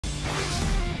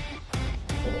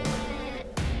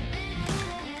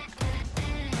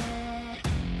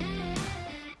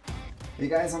Hey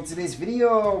guys, on today's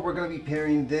video, we're going to be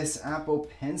pairing this Apple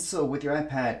Pencil with your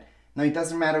iPad. Now it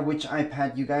doesn't matter which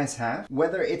iPad you guys have,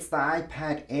 whether it's the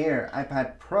iPad Air,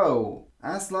 iPad Pro,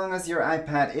 as long as your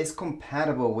iPad is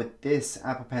compatible with this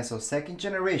Apple Pencil 2nd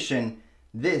generation,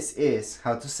 this is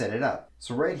how to set it up.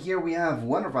 So right here we have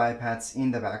one of our iPads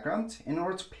in the background. In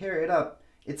order to pair it up,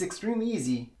 it's extremely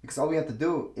easy because all we have to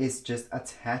do is just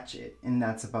attach it, and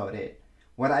that's about it.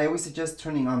 What I always suggest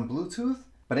turning on Bluetooth.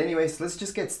 But anyways, let's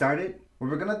just get started. What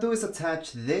we're gonna do is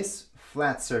attach this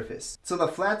flat surface. So the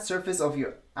flat surface of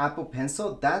your Apple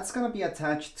Pencil, that's gonna be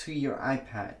attached to your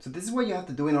iPad. So this is what you have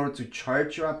to do in order to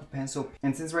charge your Apple Pencil.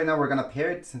 And since right now we're gonna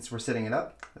pair it, since we're setting it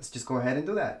up, let's just go ahead and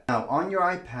do that. Now on your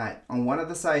iPad, on one of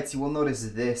the sides, you will notice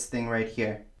this thing right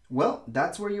here. Well,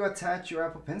 that's where you attach your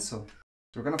Apple Pencil.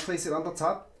 So we're gonna place it on the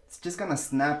top. It's just gonna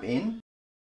snap in.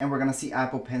 And we're gonna see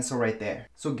Apple Pencil right there.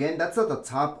 So again, that's at the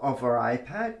top of our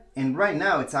iPad. And right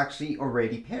now it's actually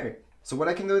already paired. So what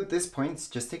I can do at this point is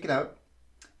just take it out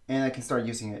and I can start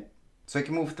using it. So I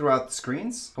can move throughout the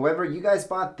screens. However, you guys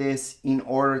bought this in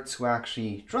order to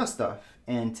actually draw stuff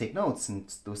and take notes and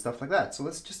do stuff like that. So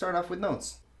let's just start off with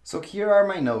notes. So here are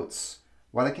my notes.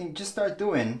 What I can just start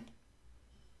doing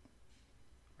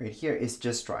right here is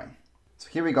just drawing. So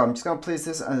here we go. I'm just gonna place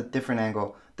this at a different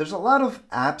angle. There's a lot of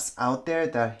apps out there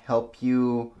that help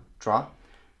you draw.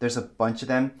 There's a bunch of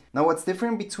them. Now what's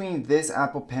different between this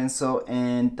Apple Pencil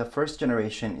and the 1st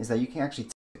generation is that you can actually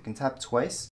tap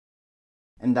twice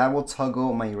and that will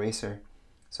toggle my eraser.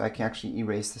 So I can actually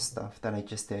erase the stuff that I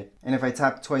just did. And if I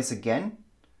tap twice again,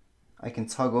 I can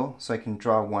toggle so I can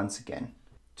draw once again.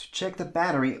 To check the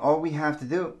battery, all we have to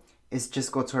do is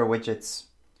just go to our widgets.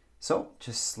 So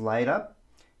just slide up.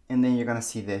 And then you're gonna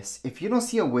see this. If you don't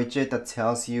see a widget that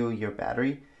tells you your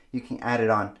battery, you can add it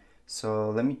on. So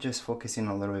let me just focus in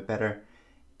a little bit better.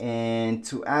 And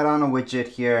to add on a widget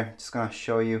here, I'm just gonna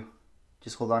show you.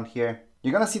 Just hold on here.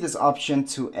 You're gonna see this option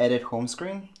to edit home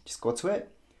screen. Just go to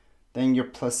it. Then your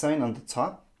plus sign on the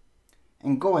top.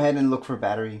 And go ahead and look for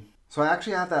battery. So I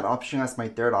actually have that option as my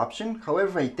 3rd option.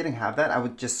 However, if I didn't have that, I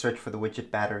would just search for the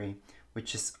widget battery,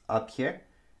 which is up here.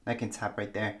 And I can tap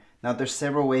right there. Now there's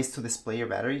several ways to display your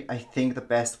battery. I think the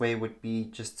best way would be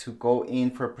just to go in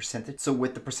for a percentage. So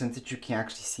with the percentage, you can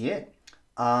actually see it.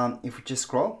 If we just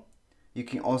scroll, you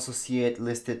can also see it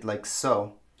listed like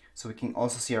so. So we can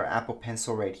also see our Apple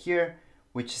Pencil right here,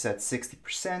 which is at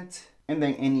 60%, and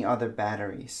then any other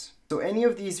batteries. So any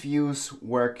of these views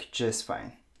work just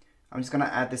fine. I'm just gonna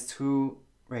add this to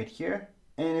right here.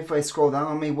 And if I scroll down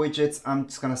on my widgets, I'm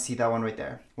just gonna see that one right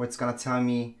there, where it's gonna tell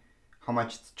me how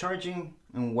much it's charging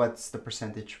and what's the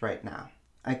percentage right now.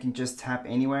 I can just tap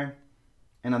anywhere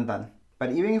and I'm done.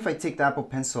 But even if I take the Apple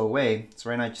Pencil away, so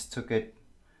right now I just took it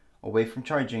away from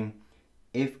charging,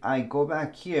 if I go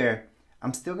back here,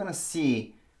 I'm still gonna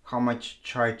see how much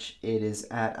charge it is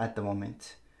at the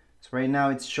moment. So right now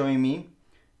it's showing me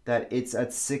that it's at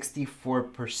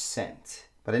 64%.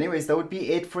 But anyways, that would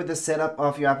be it for the setup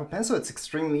of your Apple Pencil. It's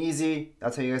extremely easy.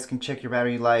 That's how you guys can check your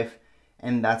battery life,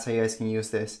 and that's how you guys can use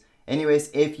this. Anyways,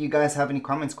 if you guys have any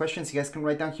comments, questions, you guys can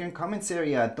write down here in comments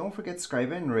area. Don't forget to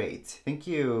subscribe and rate. Thank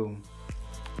you.